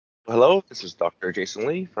Hello, this is Dr. Jason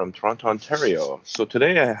Lee from Toronto, Ontario. So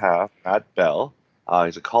today I have Matt Bell.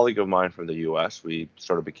 He's a colleague of mine from the US. We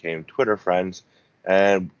sort of became Twitter friends,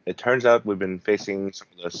 and it turns out we've been facing some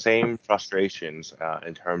of the same frustrations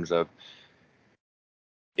in terms of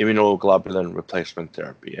immunoglobulin replacement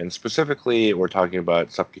therapy. And specifically, we're talking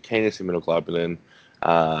about subcutaneous immunoglobulin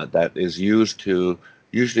that is used to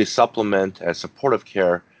usually supplement as supportive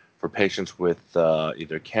care for patients with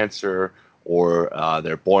either cancer or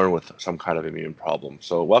they're born with some kind of immune problem.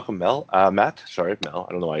 So, welcome, Matt. Sorry, Mel.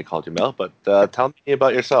 I don't know why I called you Mel, but tell me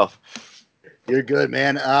about yourself. You're good,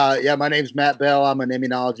 man. Yeah, my name's Matt Bell. I'm an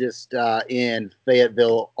immunologist in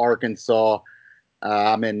Fayetteville, Arkansas.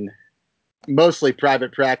 I'm in mostly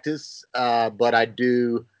private practice, but I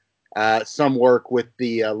do some work with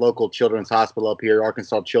the local children's hospital up here,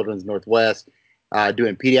 Arkansas Children's Northwest,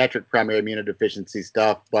 doing pediatric primary immunodeficiency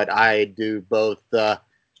stuff. But I do both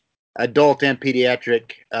adult and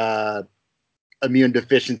pediatric immune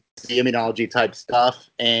deficiency immunology type stuff.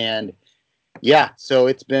 And yeah, so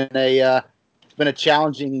it's been a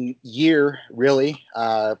challenging year, really,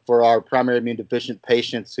 for our primary immune deficient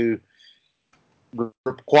patients who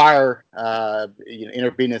require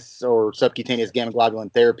intravenous or subcutaneous gamma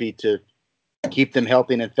globulin therapy to keep them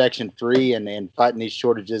healthy and infection free. And fighting these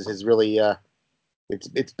shortages has really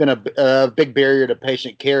it's been a big barrier to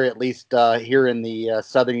patient care, at least here in the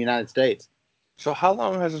southern United States. So, how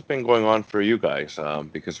long has this been going on for you guys?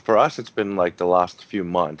 Because for us, it's been like the last few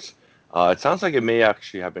months. It sounds like it may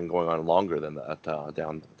actually have been going on longer than that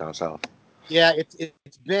down south. Yeah,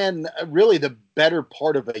 it's been really the better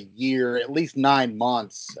part of a year, at least 9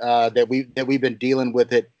 months, that we've been dealing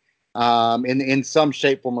with it in some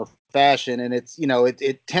shape, form, or fashion. And it's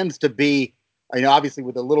it tends to be obviously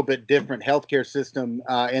with a little bit different healthcare system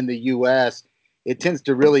in the U.S. It tends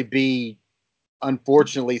to really be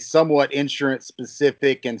unfortunately somewhat insurance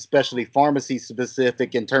specific and specialty pharmacy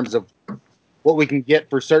specific in terms of what we can get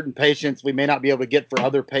for certain patients we may not be able to get for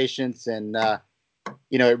other patients. And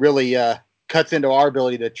it really cuts into our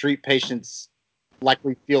ability to treat patients like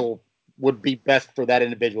we feel would be best for that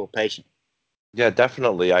individual patient. Yeah,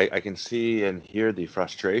 definitely. I can see and hear the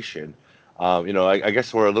frustration. I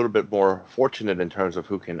guess we're a little bit more fortunate in terms of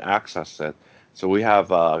who can access it. So we have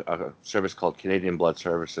a service called Canadian Blood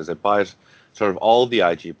Services. It buys sort of all the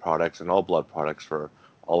IG products and all blood products for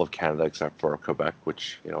all of Canada except for Quebec,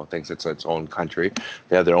 which thinks it's its own country.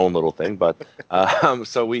 They have their own little thing, but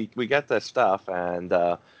so we get this stuff, and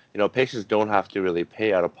patients don't have to really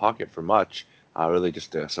pay out of pocket for much. Really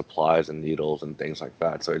just supplies and needles and things like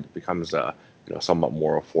that. So it becomes somewhat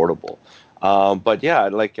more affordable. But yeah,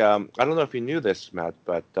 like I don't know if you knew this, Matt,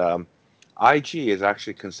 but IG is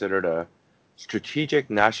actually considered a strategic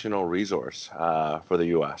national resource for the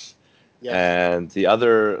U.S. Yes. And the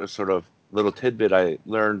other sort of little tidbit I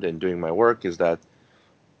learned in doing my work is that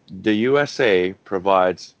the USA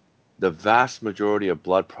provides the vast majority of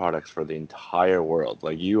blood products for the entire world.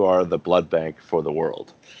 Like you are the blood bank for the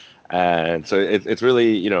world. And so it's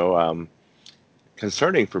really,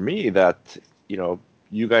 concerning for me that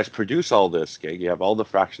you guys produce all this gig. You have all the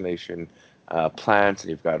fractionation plants,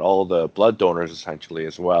 and you've got all the blood donors essentially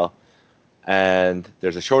as well. And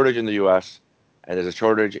there's a shortage in the U.S. and there's a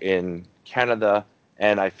shortage in Canada.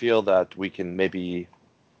 And I feel that we can maybe,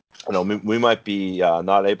 we might be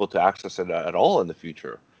not able to access it at all in the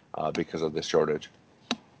future because of this shortage.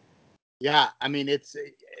 Yeah, I mean it's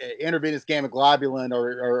intravenous gamma globulin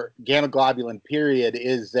or gamma globulin period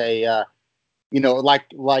is a I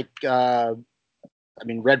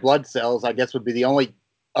mean red blood cells I guess would be the only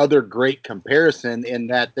other great comparison in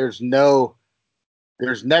that there's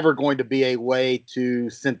never going to be a way to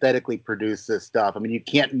synthetically produce this stuff. I mean, you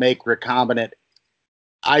can't make recombinant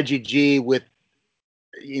IgG with,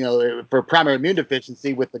 for primary immune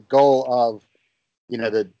deficiency with the goal of,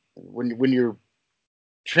 the when you're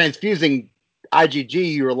transfusing IgG,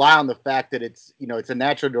 you rely on the fact that it's a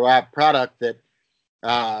naturally derived product that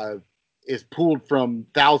uh, is pooled from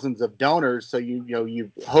thousands of donors. So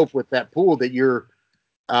you hope with that pool that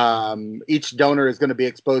each donor is going to be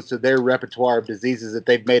exposed to their repertoire of diseases that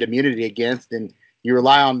they've made immunity against, and you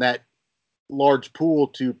rely on that large pool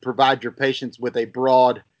to provide your patients with a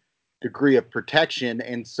broad degree of protection.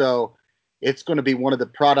 And so it's going to be one of the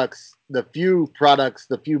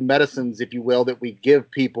few medicines, if you will, that we give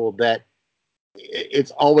people that it's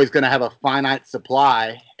always going to have a finite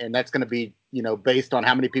supply. And that's going to be, based on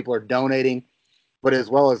how many people are donating, but as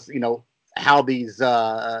well as, how these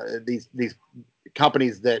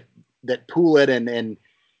companies that pool it and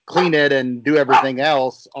clean it and do everything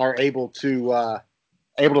else are able to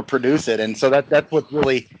produce it. And so that's what's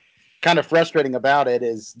really kind of frustrating about it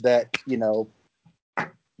is that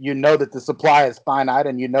you know that the supply is finite,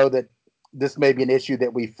 and you know that this may be an issue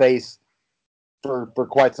that we face for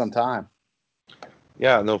quite some time.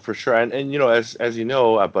 Yeah, no, for sure. And as you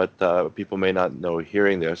know, but people may not know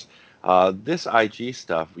hearing this, this IG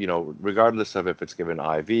stuff, regardless of if it's given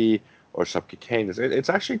IV or subcutaneous, it's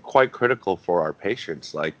actually quite critical for our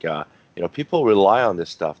patients. Like, people rely on this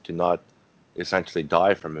stuff to not essentially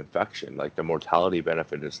die from infection. Like the mortality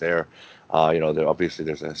benefit is there. Obviously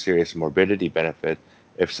there's a serious morbidity benefit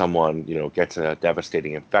if someone, gets a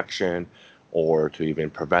devastating infection or to even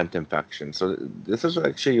prevent infection. So this is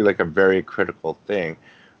actually like a very critical thing.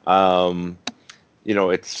 Um,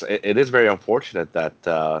 it is very unfortunate that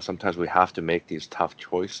sometimes we have to make these tough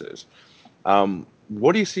choices.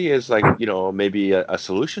 What do you see as like, maybe a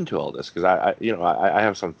solution to all this? Because I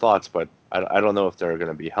have some thoughts, but I don't know if they're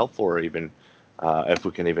going to be helpful or even if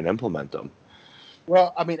we can even implement them.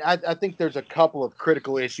 Well, I mean, I think there's a couple of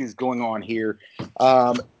critical issues going on here,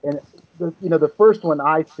 and the first one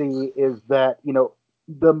I see is that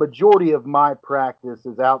the majority of my practice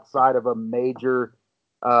is outside of a major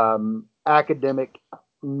academic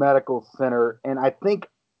medical center, and I think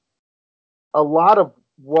a lot of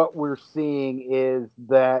what we're seeing is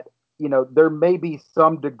that there may be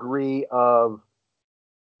some degree of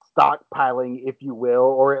stockpiling, if you will,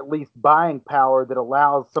 or at least buying power that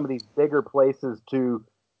allows some of these bigger places to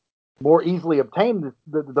more easily obtain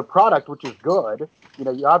the product, which is good.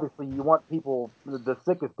 You want people, the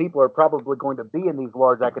sickest people are probably going to be in these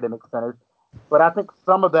large academic centers, but I think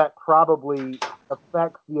some of that probably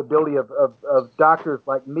affects the ability of doctors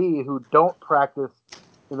like me who don't practice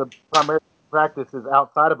in the primary practices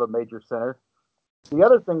outside of a major center. The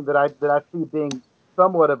other thing that I see being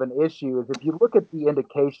somewhat of an issue is if you look at the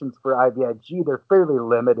indications for IVIG, they're fairly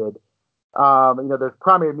limited. There's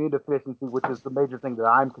primary immune deficiency, which is the major thing that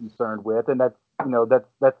I'm concerned with, and that's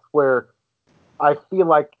where I feel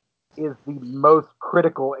like is the most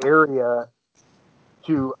critical area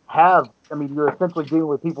to have. I mean, you're essentially dealing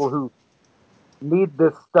with people who need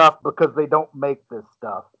this stuff because they don't make this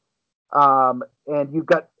stuff. And you've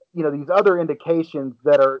got these other indications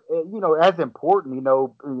that are as important.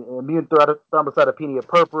 Immune thrombocytopenia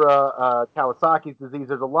purpura, Kawasaki's disease.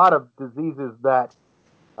 There's a lot of diseases that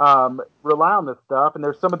rely on this stuff, and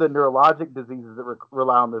there's some of the neurologic diseases that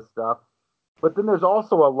rely on this stuff. But then there's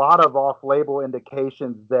also a lot of off-label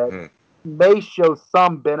indications that Mm. may show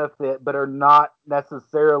some benefit, but are not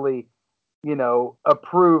necessarily,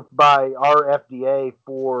 approved by our FDA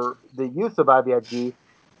for the use of IVIG.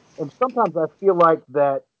 And sometimes I feel like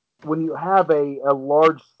that when you have a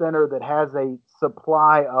large center that has a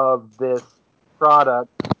supply of this product,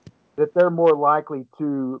 that they're more likely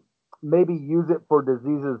to maybe use it for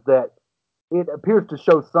diseases that it appears to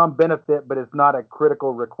show some benefit, but it's not a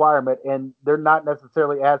critical requirement, and they're not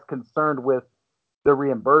necessarily as concerned with the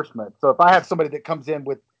reimbursement. So if I have somebody that comes in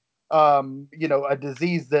with, a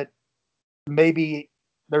disease that maybe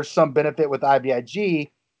there's some benefit with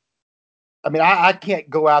IVIG, I mean, I can't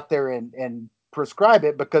go out there and prescribe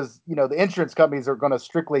it because the insurance companies are going to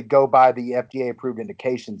strictly go by the FDA approved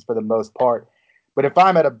indications for the most part. But if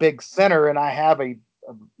I'm at a big center and I have a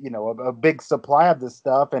big supply of this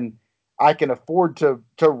stuff and I can afford to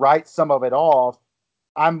write some of it off,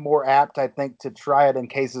 I'm more apt, I think, to try it in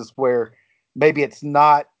cases where maybe it's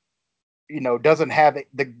not, doesn't have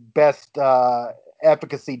the best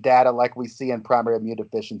efficacy data like we see in primary immune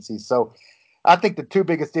deficiency. So I think the two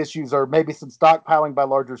biggest issues are maybe some stockpiling by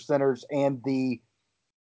larger centers and the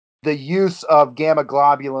use of gamma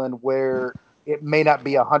globulin where it may not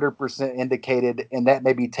be 100% indicated, and that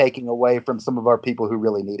may be taking away from some of our people who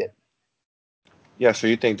really need it. Yeah, so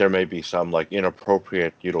you think there may be some like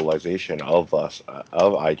inappropriate utilization of us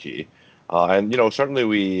of IG, and certainly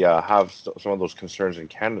we have some of those concerns in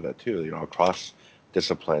Canada too. Across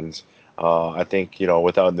disciplines. I think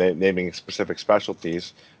without naming specific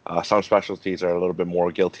specialties, some specialties are a little bit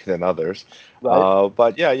more guilty than others. Right.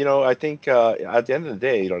 But yeah, I think at the end of the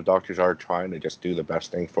day, doctors are trying to just do the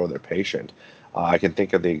best thing for their patient. I can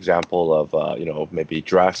think of the example of maybe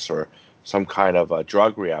dress or some kind of a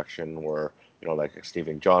drug reaction where like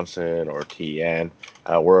Steven Johnson or TN,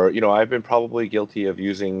 where, I've been probably guilty of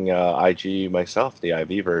using IG myself, the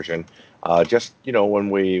IV version, just,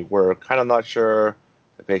 when we were kind of not sure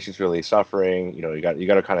the patient's really suffering, you got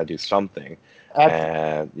to kind of do something. Absolutely.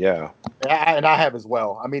 And yeah. And I have as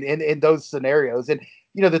well. I mean, in those scenarios, and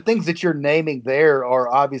the things that you're naming there are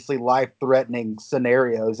obviously life-threatening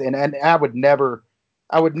scenarios, and I would never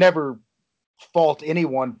fault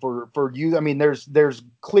anyone for use. I mean, there's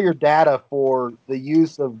clear data for the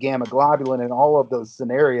use of gamma globulin in all of those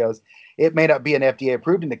scenarios. It may not be an FDA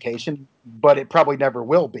approved indication, but it probably never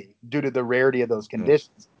will be due to the rarity of those Mm.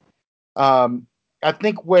 conditions. I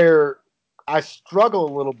think where I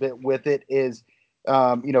struggle a little bit with it is,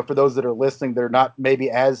 for those that are listening, they're not maybe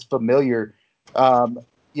as familiar. Um,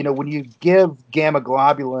 when you give gamma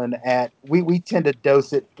globulin we tend to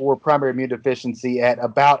dose it for primary immune deficiency at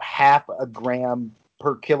about half a gram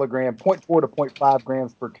per kilogram, zero point 0.4 to zero point 0.5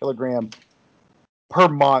 grams per kilogram per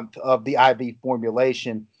month of the IV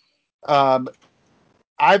formulation. Um,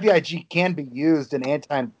 IVIG can be used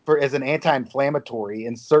as an anti-inflammatory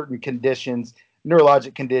in certain conditions,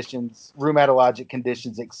 neurologic conditions, rheumatologic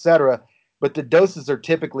conditions, etc. But the doses are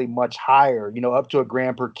typically much higher, up to a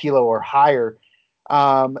gram per kilo or higher.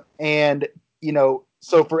 And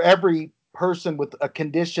so for every person with a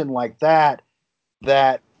condition like that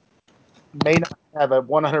may not have a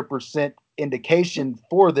 100% indication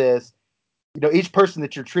for this, each person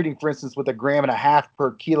that you're treating, for instance, with a gram and a half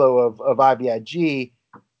per kilo of IVIG,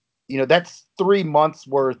 that's 3 months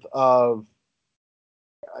worth of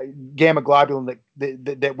gamma globulin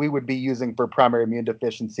that we would be using for primary immune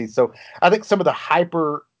deficiency. So I think some of the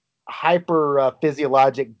hyper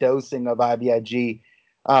physiologic dosing of IVIG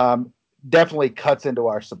definitely cuts into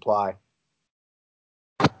our supply.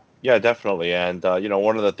 Yeah, definitely. And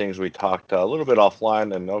one of the things we talked a little bit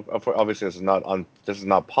offline, and obviously this is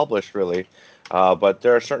not published really, but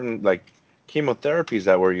there are certain like chemotherapies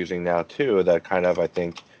that we're using now too that kind of I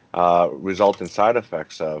think result in side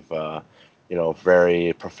effects of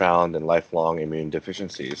very profound and lifelong immune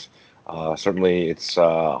deficiencies. Certainly, it's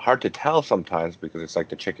hard to tell sometimes because it's like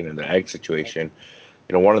the chicken and the egg situation.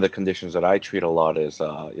 One of the conditions that I treat a lot is,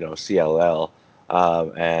 CLL,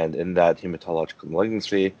 and in that hematological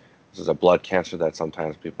malignancy, this is a blood cancer that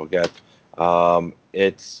sometimes people get.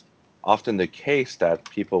 It's often the case that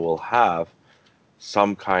people will have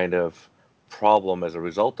some kind of problem as a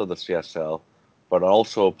result of the CSL, but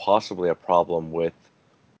also possibly a problem with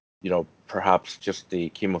perhaps just the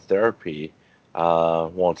chemotherapy.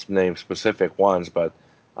 Won't name specific ones, but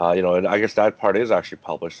and I guess that part is actually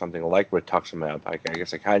published. Something like rituximab, I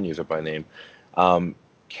guess I can use it by name, um,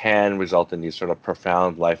 can result in these sort of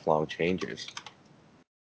profound lifelong changes.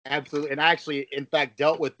 Absolutely. And I actually, in fact,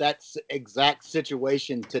 dealt with that exact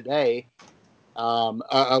situation today.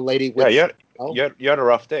 A lady Yeah, with CLL. you had a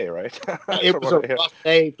rough day, right? It From was what a I hear. rough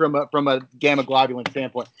day from a gamma globulin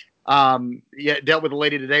standpoint. Yeah, dealt with a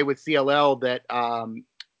lady today with CLL that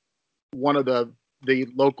one of the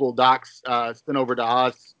local docs sent over to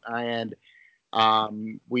us, and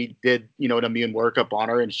we did an immune workup on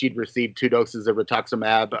her, and she'd received 2 doses of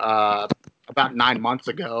rituximab about 9 months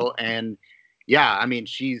ago, and yeah, I mean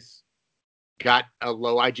she's got a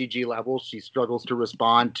low IgG level. She struggles to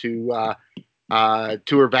respond to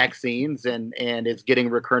her vaccines, and is getting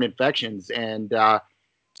recurrent infections. And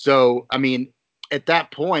so, I mean, at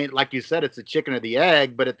that point, like you said, it's a chicken or the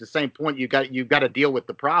egg. But at the same point, you've got to deal with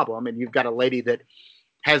the problem, and you've got a lady that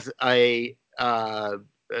has a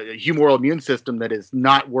humoral immune system that is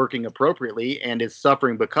not working appropriately and is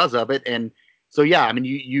suffering because of it. And so, yeah, I mean,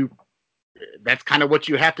 you that's kind of what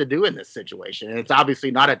you have to do in this situation. And it's obviously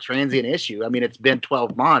not a transient issue. I mean, it's been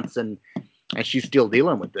 12 months, and she's still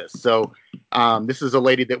dealing with this. So this is a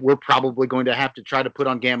lady that we're probably going to have to try to put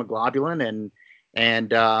on gamma globulin,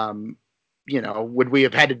 and would we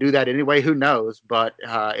have had to do that anyway? Who knows? But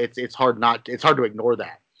it's hard to ignore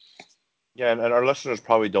that. Yeah, and our listeners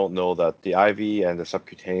probably don't know that the IV and the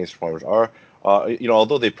subcutaneous forms are,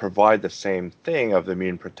 although they provide the same thing of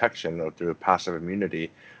immune protection through passive immunity,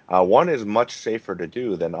 one is much safer to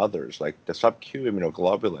do than others. Like the sub-Q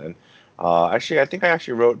immunoglobulin. Actually, I think I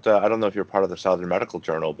actually wrote. I don't know if you're part of the Southern Medical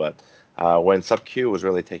Journal, but when sub-Q was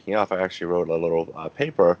really taking off, I actually wrote a little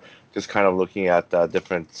paper just kind of looking at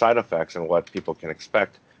different side effects and what people can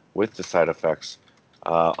expect with the side effects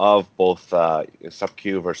of both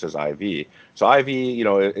sub-Q versus IV. So IV,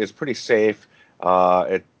 is pretty safe.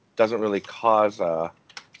 It doesn't really cause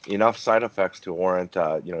enough side effects to warrant,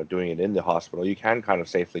 doing it in the hospital. You can kind of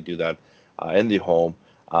safely do that in the home,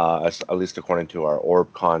 at least according to our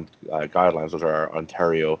ORBCON guidelines. Those are our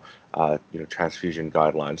Ontario, transfusion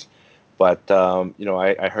guidelines. But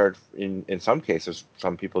I heard in some cases,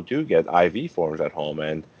 some people do get IV forms at home,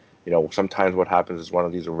 and sometimes what happens is one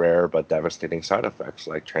of these rare but devastating side effects,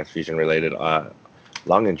 like transfusion-related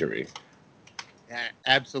lung injury. Yeah,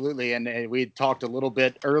 absolutely. And we talked a little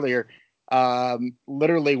bit earlier.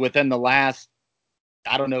 Literally within the last,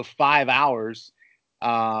 I don't know, 5 hours,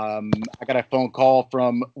 I got a phone call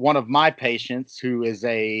from one of my patients who is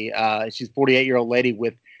she's 48-year-old lady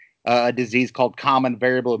with a disease called common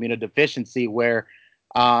variable immunodeficiency, where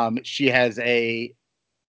she has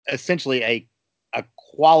essentially a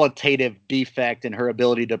qualitative defect in her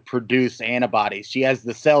ability to produce antibodies. She has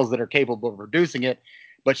the cells that are capable of producing it,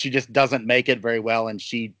 but she just doesn't make it very well, and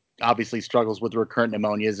she obviously struggles with recurrent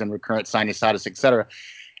pneumonias and recurrent sinusitis, etc.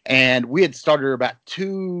 And we had started her about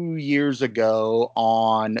 2 years ago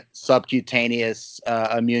on subcutaneous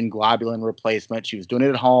immune globulin replacement. She was doing it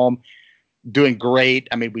at home, doing great.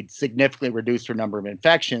 I mean, we'd significantly reduced her number of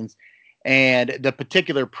infections. And the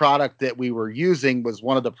particular product that we were using was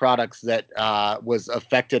one of the products that was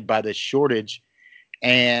affected by this shortage.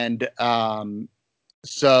 And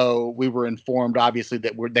so we were informed, obviously,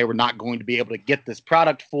 that they were not going to be able to get this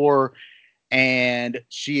product for her. And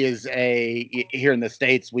she is here in the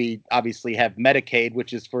States, we obviously have Medicaid,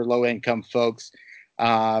 which is for low income folks.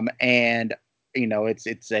 And,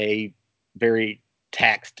 it's a very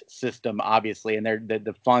taxed system, obviously, and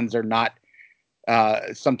the funds are not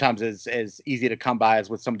sometimes as easy to come by as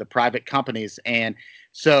with some of the private companies. And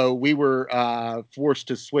so we were forced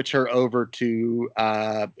to switch her over to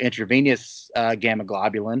intravenous gamma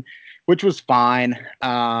globulin, which was fine.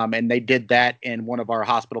 And they did that in one of our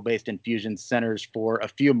hospital-based infusion centers for a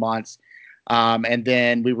few months. And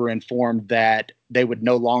then we were informed that they would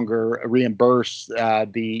no longer reimburse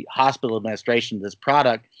the hospital administration of this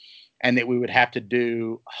product, and that we would have to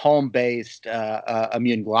do home-based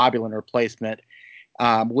immune globulin replacement,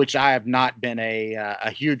 which I have not been a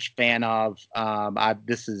huge fan of.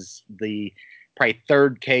 This is the probably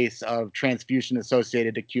third case of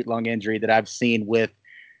transfusion-associated acute lung injury that I've seen with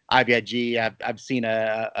IVIG. I've seen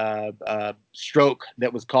a stroke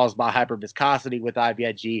that was caused by hyperviscosity with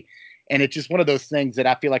IVIG. And it's just one of those things that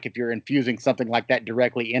I feel like if you're infusing something like that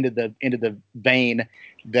directly into the vein,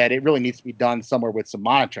 that it really needs to be done somewhere with some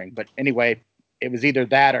monitoring. But anyway, it was either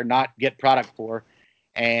that or not get product for.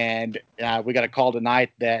 And we got a call tonight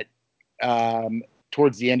that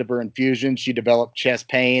towards the end of her infusion, she developed chest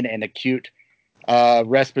pain and acute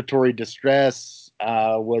respiratory distress,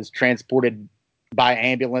 was transported by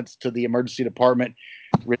ambulance to the emergency department,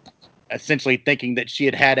 essentially thinking that she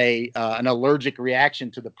had an allergic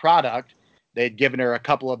reaction to the product. They had given her a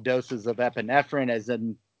couple of doses of epinephrine as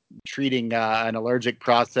in treating an allergic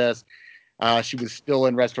process. She was still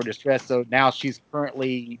in respiratory distress, so now she's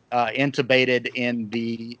currently intubated in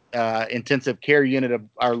the intensive care unit of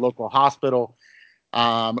our local hospital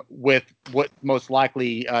with what most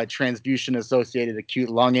likely transfusion-associated acute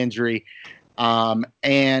lung injury.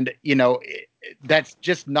 And, that's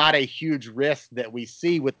just not a huge risk that we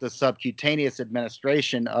see with the subcutaneous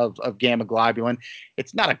administration of gamma globulin.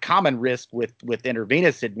 It's not a common risk with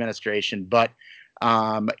intravenous administration, but,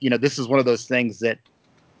 this is one of those things that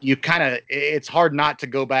it's hard not to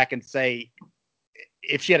go back and say,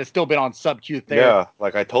 if she had still been on sub-Q therapy. Yeah,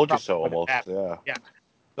 like I told you so almost. Yeah. Yeah.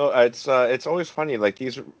 No, it's always funny. Like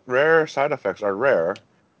these rare side effects are rare,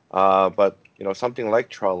 but something like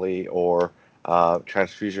Trolley or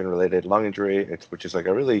transfusion-related lung injury, which is like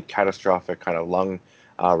a really catastrophic kind of lung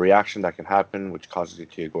reaction that can happen, which causes you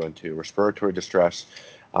to go into respiratory distress,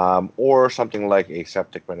 or something like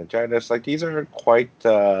aseptic meningitis. Like these are quite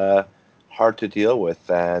hard to deal with,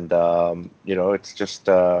 and it's just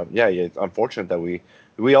yeah, it's unfortunate that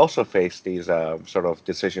we also face these sort of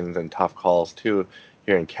decisions and tough calls too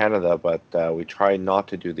here in Canada, but we try not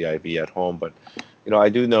to do the IV at home. But I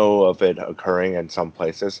do know of it occurring in some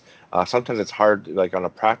places. Sometimes it's hard, like on a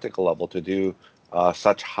practical level, to do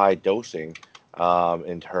such high dosing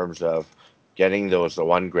in terms of getting those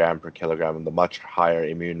 1 gram per kilogram and the much higher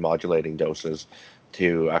immune modulating doses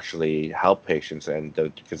to actually help patients, and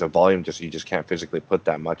because the volume you just can't physically put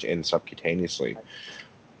that much in subcutaneously.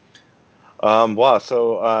 Wow.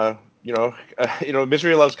 So,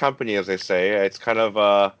 misery loves company, as they say. It's kind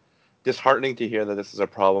of disheartening to hear that this is a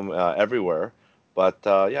problem everywhere. But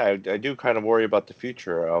yeah, I do kind of worry about the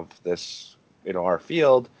future of this, our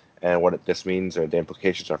field and what this means or the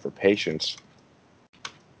implications are for patients.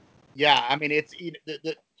 Yeah, I mean, it's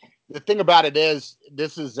the thing about it is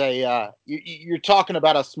this is you're talking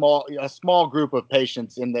about a small group of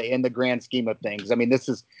patients in the grand scheme of things. I mean, this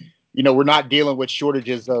is we're not dealing with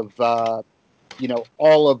shortages of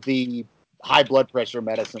all of the high blood pressure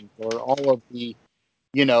medicines or all of the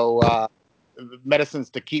medicines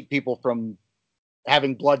to keep people from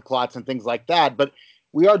having blood clots and things like that. But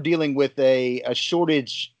we are dealing with a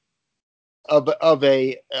shortage of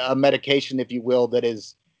a medication, if you will, that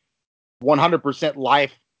is 100%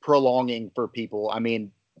 life prolonging for people. I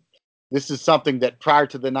mean, this is something that prior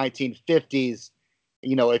to the 1950s,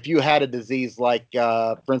 if you had a disease like,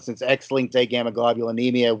 for instance, X-linked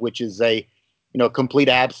agammaglobulinemia, which is a complete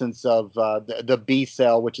absence of the B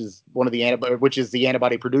cell, which is the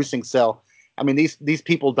antibody producing cell. I mean, these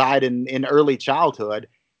people died in early childhood,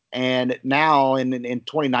 and now in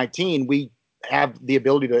 2019 we have the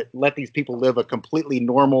ability to let these people live a completely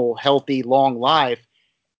normal, healthy, long life.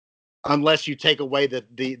 unless you take away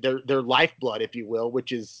their lifeblood, if you will,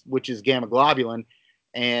 which is gamma globulin,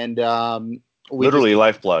 and we just Literally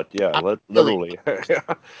lifeblood. Yeah, really, literally. and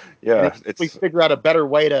Yeah, if we it's figure out a better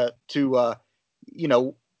way to you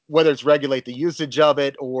know, whether it's regulate the usage of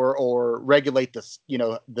it or regulate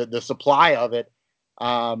the the supply of it,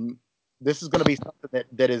 um, this is going to be something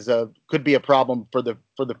that is a could be a problem for the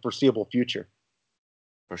foreseeable future.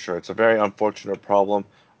 for sure. It's a very unfortunate problem.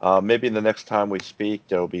 Maybe the next time we speak,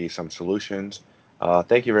 there will be some solutions.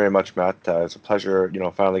 Thank you very much, Matt. It's a pleasure,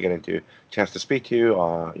 finally getting to chance to speak to you,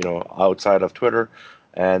 outside of Twitter,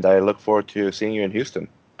 and I look forward to seeing you in Houston.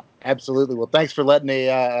 Absolutely. Well, thanks for letting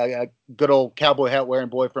a good old cowboy hat wearing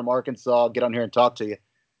boy from Arkansas get on here and talk to you.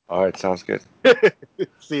 All right, sounds good.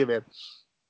 See you, man.